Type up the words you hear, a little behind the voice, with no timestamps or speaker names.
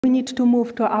We need to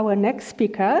move to our next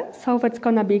speaker, so that's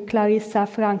going to be Clarissa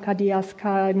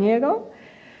Carneiro,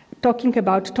 talking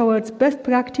about towards best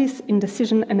practice in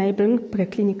decision-enabling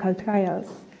preclinical trials.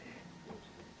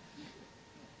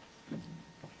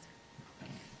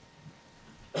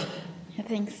 Yeah,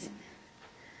 thanks.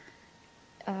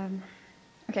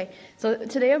 Okay, so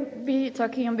today I'll be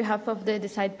talking on behalf of the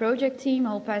DECIDE project team.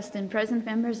 All past and present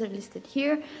members are listed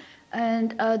here.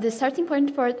 And the starting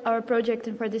point for our project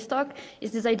and for this talk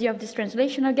is this idea of this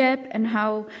translational gap and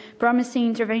how promising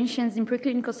interventions in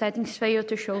preclinical settings fail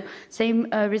to show same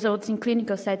results in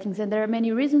clinical settings. And there are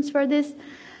many reasons for this.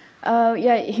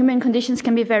 Human conditions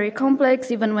can be very complex.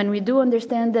 Even when we do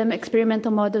understand them,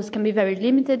 experimental models can be very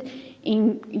limited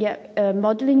in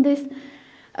modeling this.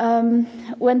 Even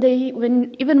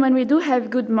when we do have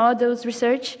good models,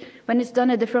 research, when it's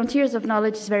done at the frontiers of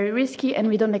knowledge, is very risky, and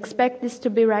we don't expect this to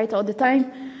be right all the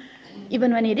time.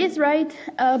 Even when it is right,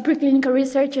 preclinical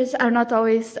researchers are not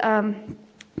always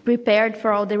prepared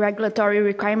for all the regulatory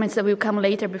requirements that will come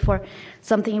later before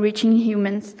something reaching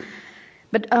humans.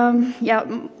 But on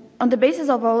the basis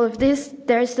of all of this,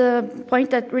 there's the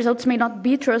point that results may not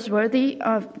be trustworthy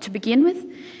to begin with.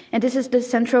 And this is the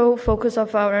central focus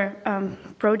of our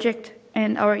project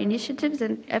and our initiatives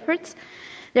and efforts.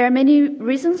 There are many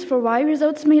reasons for why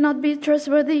results may not be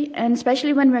trustworthy, and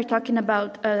especially when we're talking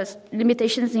about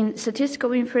limitations in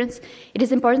statistical inference, it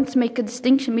is important to make a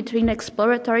distinction between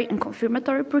exploratory and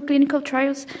confirmatory preclinical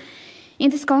trials. In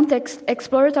this context,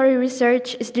 exploratory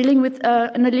research is dealing with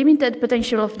an unlimited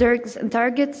potential of drugs and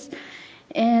targets,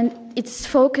 and it's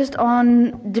focused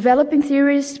on developing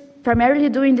theories, primarily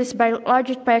doing this by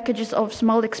larger packages of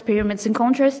small experiments. In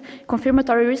contrast,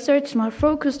 confirmatory research is more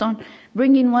focused on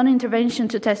bringing one intervention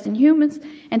to test in humans,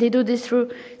 and they do this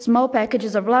through small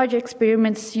packages of larger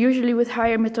experiments, usually with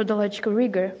higher methodological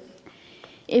rigor.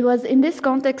 It was in this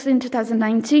context in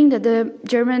 2019 that the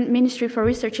German Ministry for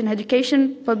Research and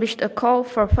Education published a call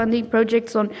for funding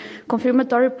projects on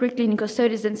confirmatory preclinical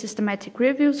studies and systematic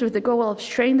reviews with the goal of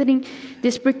strengthening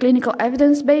this preclinical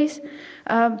evidence base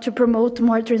to promote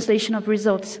more translation of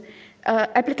results.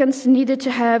 Applicants needed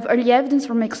to have early evidence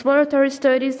from exploratory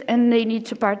studies, and they need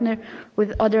to partner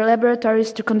with other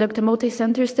laboratories to conduct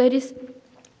multi-center studies.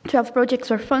 12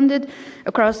 projects were funded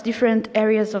across different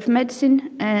areas of medicine,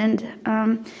 and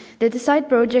the DECIDE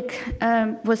project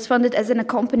was funded as an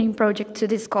accompanying project to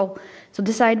this call. So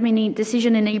DECIDE meaning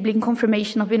decision-enabling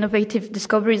confirmation of innovative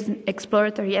discoveries and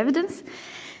exploratory evidence.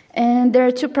 And there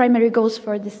are two primary goals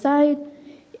for DECIDE.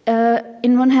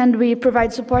 In one hand, we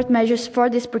provide support measures for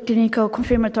these preclinical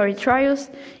confirmatory trials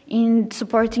in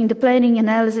supporting the planning,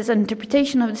 analysis, and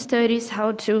interpretation of the studies,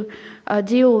 how to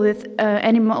deal with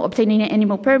obtaining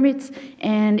animal permits,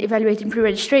 and evaluating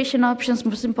pre-registration options.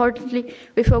 Most importantly,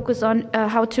 we focus on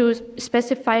how to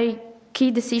specify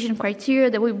key decision criteria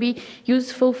that will be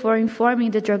useful for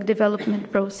informing the drug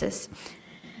development process.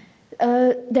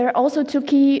 There are also two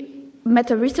key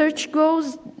meta-research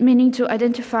goals, meaning to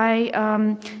identify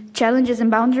challenges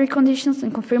and boundary conditions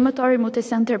in confirmatory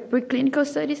multicenter preclinical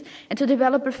studies, and to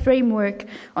develop a framework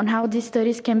on how these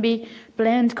studies can be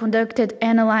planned, conducted,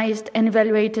 analyzed, and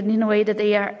evaluated in a way that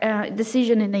they are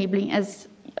decision-enabling, as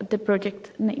the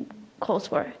project name calls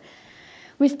for.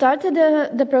 We started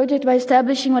the project by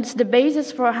establishing what's the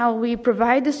basis for how we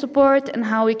provide the support and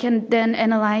how we can then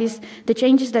analyze the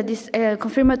changes that these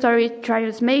confirmatory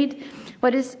trials made.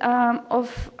 What is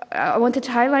I wanted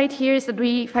to highlight here is that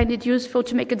we find it useful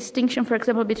to make a distinction, for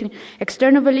example, between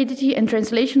external validity and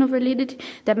translational validity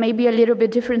that may be a little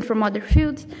bit different from other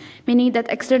fields, meaning that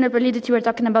external validity, we're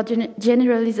talking about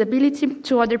generalizability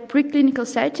to other preclinical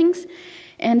settings,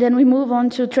 and then we move on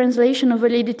to translational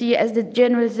validity as the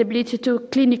generalizability to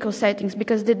clinical settings,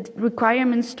 because the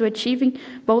requirements to achieving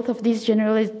both of these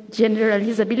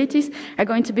generalizabilities are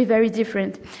going to be very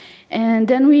different. And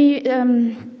then we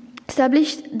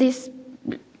established this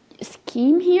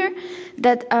scheme here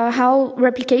that how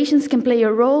replications can play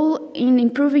a role in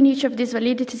improving each of these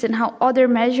validities, and how other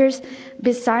measures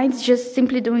besides just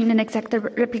simply doing an exact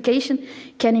replication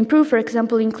can improve, for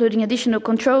example, including additional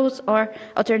controls or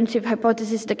alternative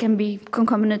hypotheses that can be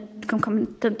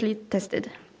concomitantly tested.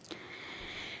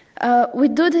 We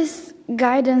do this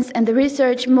guidance and the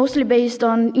research mostly based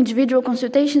on individual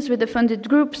consultations with the funded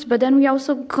groups, but then we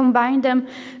also combine them,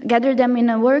 gather them in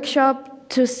a workshop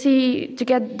to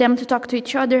get them to talk to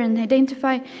each other and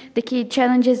identify the key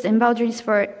challenges and boundaries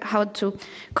for how to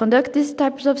conduct these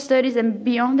types of studies. And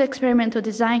beyond the experimental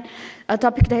design, a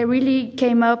topic that really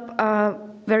came up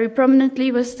very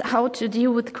prominently was how to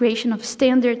deal with creation of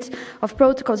standards, of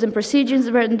protocols and procedures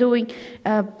when doing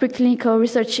preclinical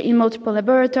research in multiple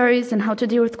laboratories, and how to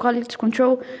deal with quality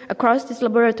control across these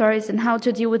laboratories, and how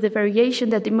to deal with the variation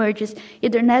that emerges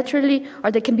either naturally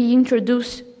or that can be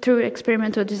introduced through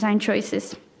experimental design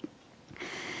choices.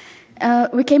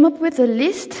 We came up with a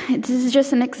list. This is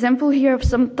just an example here of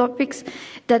some topics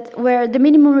that where the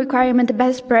minimum requirement, the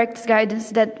best practice guidance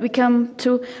that we come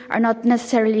to are not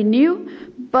necessarily new,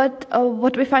 but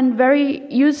what we find very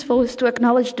useful is to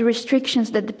acknowledge the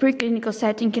restrictions that the preclinical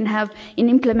setting can have in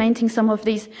implementing some of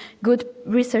these good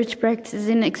research practices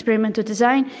in experimental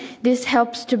design. This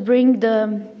helps to bring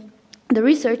the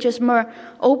researchers more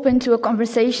open to a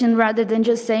conversation rather than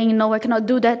just saying, no, I cannot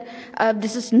do that,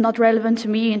 this is not relevant to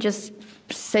me, and just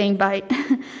saying bye.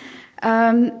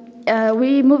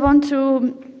 We move on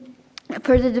to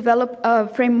further develop a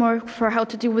framework for how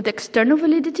to deal with external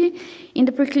validity. In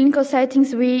the preclinical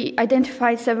settings, we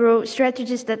identified several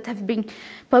strategies that have been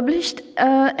published,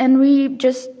 and we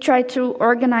just try to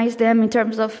organize them in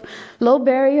terms of low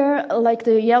barrier, like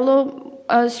the yellow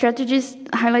strategies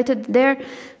highlighted there,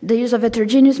 the use of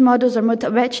heterogeneous models or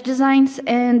multi-batch designs,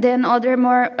 and then other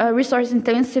more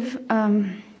resource-intensive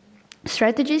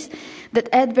strategies that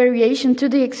add variation to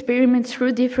the experiment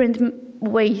through different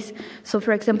ways. So,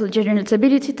 for example,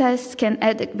 generalizability tests can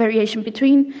add variation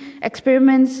between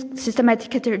experiments,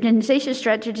 systematic heterogenization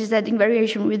strategies adding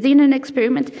variation within an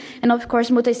experiment, and of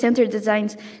course, multi-center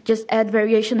designs just add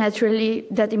variation naturally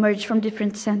that emerge from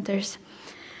different centers.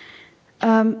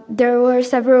 There were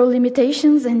several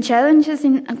limitations and challenges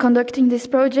in conducting this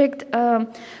project.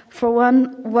 For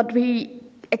one, what we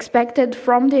expected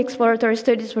from the exploratory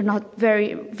studies were not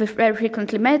very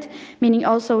frequently met, meaning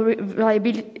also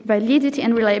validity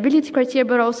and reliability criteria,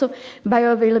 but also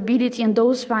bioavailability and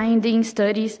those finding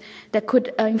studies that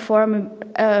could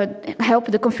help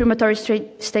the confirmatory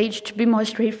stage to be more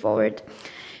straightforward.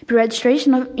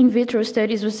 Pre-registration of in vitro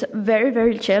studies was very,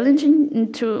 very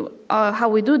challenging to how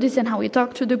we do this and how we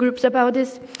talk to the groups about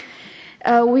this.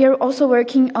 We are also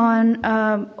working on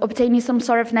obtaining some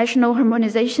sort of national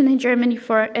harmonization in Germany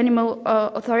for animal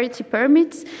authority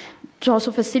permits to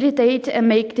also facilitate and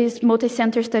make these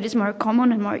multi-center studies more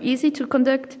common and more easy to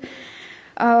conduct.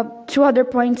 Two other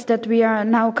points that we are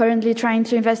now currently trying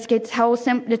to investigate how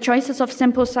the choices of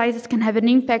sample sizes can have an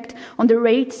impact on the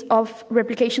rates of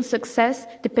replication success,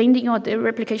 depending on the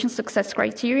replication success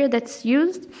criteria that's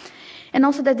used. And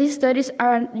also that these studies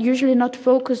are usually not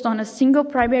focused on a single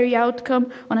primary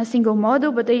outcome, on a single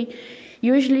model, but they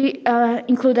usually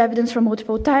include evidence from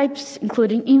multiple types,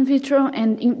 including in vitro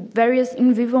and in various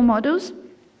in vivo models.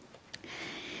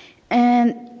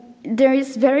 And there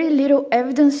is very little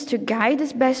evidence to guide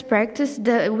this best practice.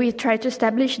 That we try to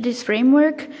establish this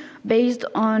framework based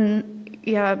on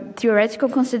theoretical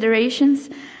considerations,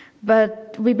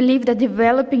 but we believe that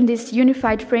developing this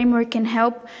unified framework can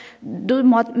help do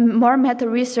more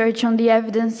meta-research on the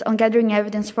evidence, on gathering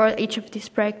evidence for each of these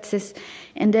practices.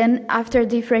 And then after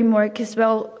the framework is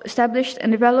well established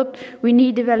and developed, we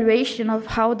need evaluation of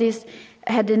how this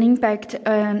had an impact,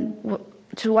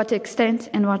 to what extent,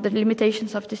 and what the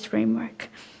limitations of this framework.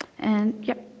 And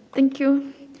yeah, thank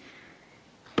you.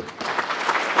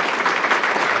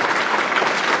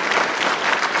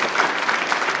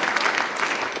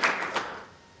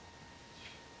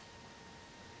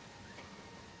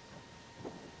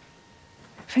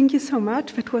 Thank you so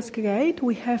much. That was great.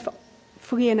 We have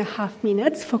 3.5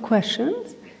 minutes for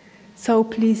questions, so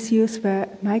please use the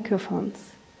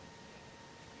microphones.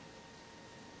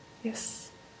 Yes.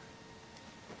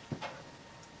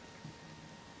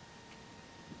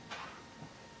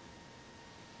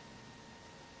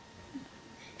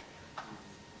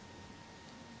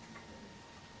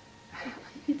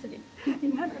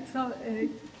 So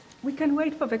we can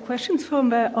wait for the questions from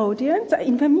the audience.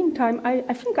 In the meantime,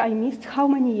 I think I missed how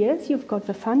many years you've got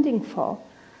the funding for?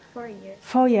 4 years.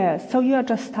 4 years. So you are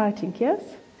just starting, yes?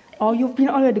 Or you've been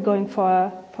already going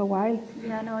for a while?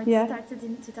 Yeah, no, it started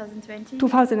in 2020.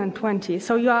 2020.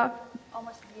 So you are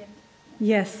almost at the end.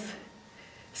 Yes.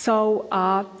 So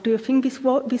do you think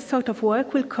this sort of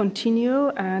work will continue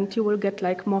and you will get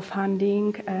like more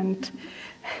funding and...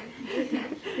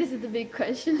 This is the big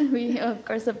question. We, of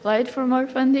course, applied for more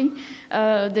funding.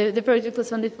 The project was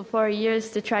funded for 4 years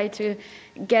to try to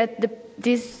get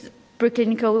these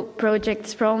preclinical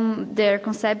projects from their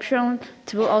conception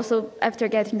to also, after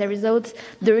getting the results.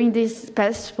 During these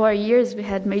past 4 years, we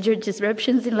had major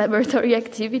disruptions in laboratory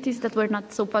activities that were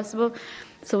not so possible.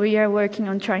 So we are working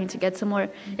on trying to get some more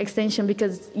extension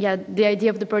because, yeah, the idea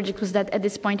of the project was that at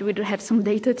this point we do have some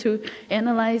data to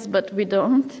analyze, but we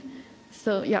don't.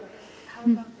 So, yeah. How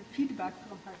about the feedback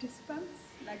from participants?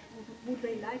 Like, would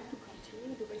they like to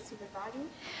continue? Do they see the value?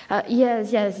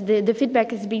 Yes. The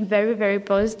feedback has been very, very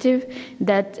positive.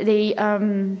 That they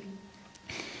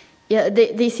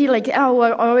see like, oh,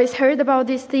 I always heard about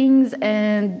these things,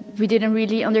 and we didn't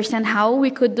really understand how we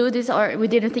could do this, or we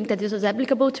didn't think that this was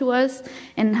applicable to us,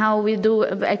 and how we do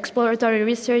exploratory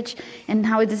research, and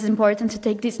how it is important to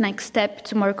take this next step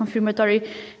to more confirmatory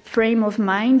frame of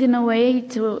mind in a way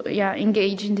to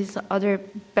engage in these other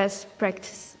best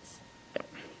practices.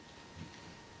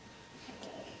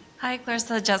 Hi,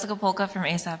 Clarissa. Jessica Polka from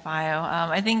ASAP Bio.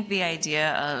 I think the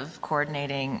idea of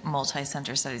coordinating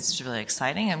multi-center studies is really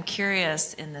exciting. I'm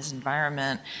curious in this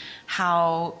environment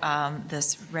how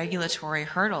this regulatory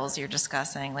hurdles you're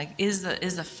discussing, like is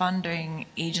the funding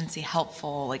agency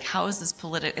helpful? Like how is this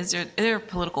is there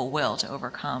political will to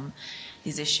overcome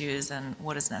these issues, and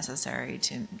what is necessary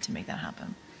to make that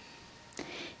happen?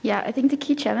 Yeah, I think the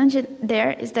key challenge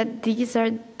there is that these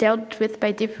are dealt with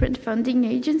by different funding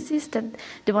agencies. That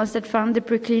the ones that fund the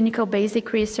preclinical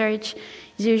basic research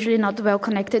is usually not well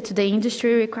connected to the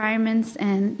industry requirements,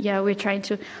 and we're trying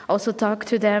to also talk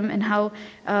to them, and how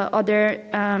other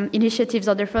initiatives,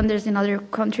 other funders in other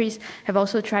countries have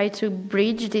also tried to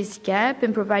bridge this gap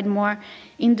and provide more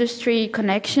industry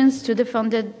connections to the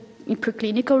funded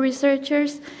preclinical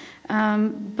researchers.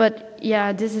 But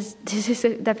this is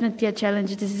definitely a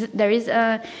challenge. There is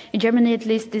in Germany at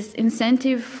least this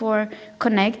incentive for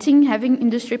connecting, having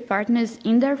industry partners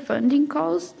in their funding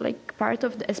calls, like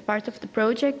as part of the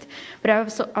project. But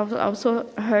I've also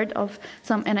heard of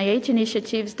some NIH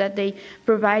initiatives that they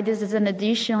provide this as an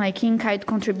addition, like in-kind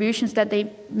contributions, that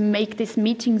they make these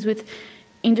meetings with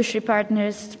industry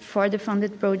partners for the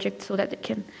funded project, so that they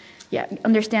can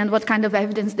understand what kind of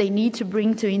evidence they need to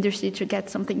bring to industry to get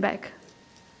something back.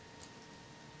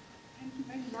 Thank you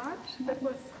very much. That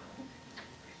was